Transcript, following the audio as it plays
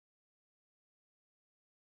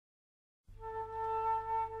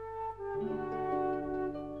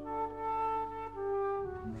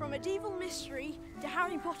medieval mystery to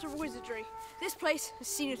Harry Potter wizardry, this place has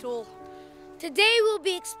seen it all. Today we'll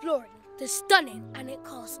be exploring the stunning Alnwick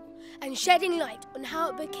Castle and shedding light on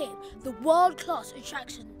how it became the world-class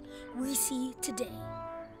attraction we see today.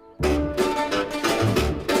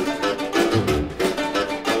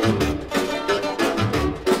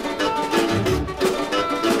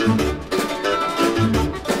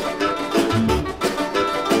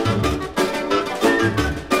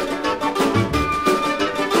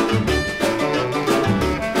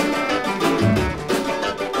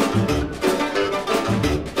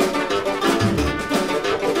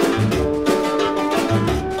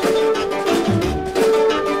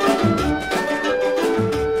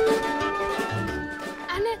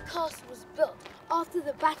 After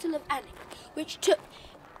the Battle of Alnwick, which took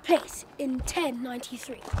place in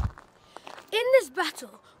 1093. In this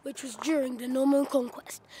battle, which was during the Norman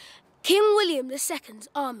conquest, King William II's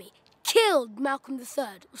army killed Malcolm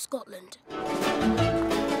III of Scotland.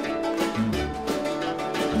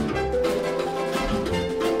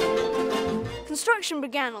 Construction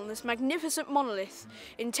began on this magnificent monolith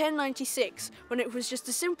in 1096 when it was just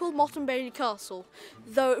a simple motte and bailey castle,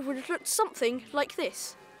 though it would have looked something like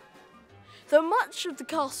this. Though much of the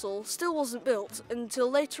castle still wasn't built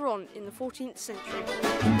until later on in the 14th century.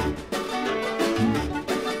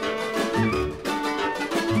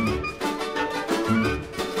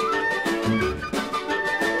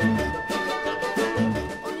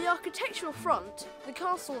 On the architectural front, the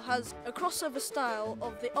castle has a crossover style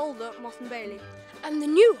of the older motte and bailey and the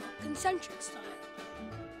newer concentric style.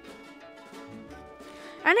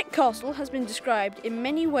 Alnwick Castle has been described in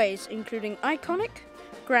many ways, including iconic,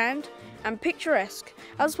 grand, and picturesque,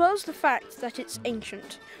 as well as the fact that it's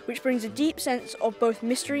ancient, which brings a deep sense of both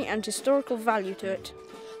mystery and historical value to it.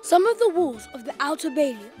 Some of the walls of the outer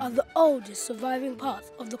bailey are the oldest surviving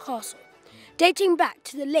parts of the castle, dating back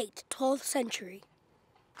to the late 12th century.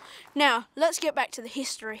 Now, let's get back to the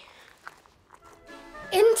history.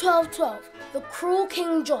 In 1212, the cruel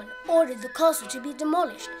King John ordered the castle to be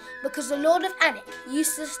demolished because the Lord of Alnwick,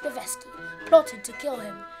 Eustace de Vesci, plotted to kill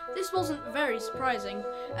him. This wasn't very surprising,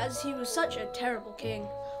 as he was such a terrible king.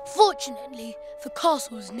 Fortunately, the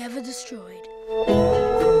castle was never destroyed.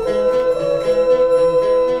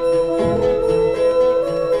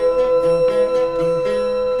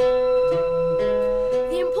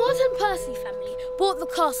 The important Percy family bought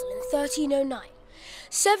the castle in 1309.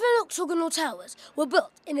 7 octagonal towers were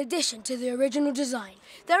built in addition to the original design.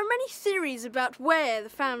 There are many theories about where the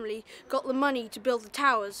family got the money to build the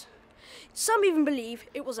towers. Some even believe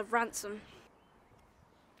it was a ransom.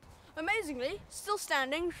 Amazingly, still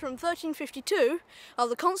standing from 1352 are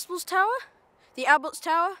the Constable's Tower, the Abbot's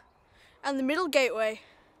Tower, and the Middle Gateway.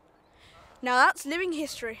 Now that's living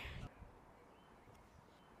history.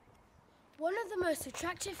 One of the most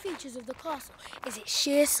attractive features of the castle is its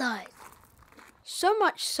sheer size. So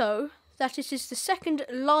much so that it is the second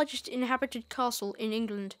largest inhabited castle in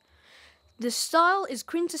England. The style is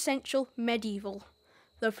quintessential medieval,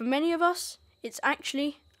 though for many of us, it's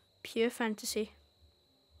actually pure fantasy.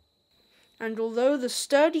 And although the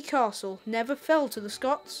sturdy castle never fell to the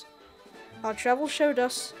Scots, our travel showed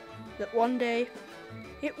us that one day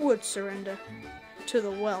it would surrender to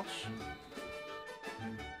the Welsh.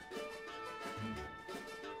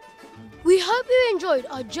 We hope you enjoyed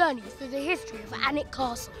our journey through the history of Alnwick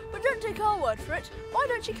Castle. But don't take our word for it. Why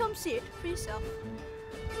don't you come see it for yourself?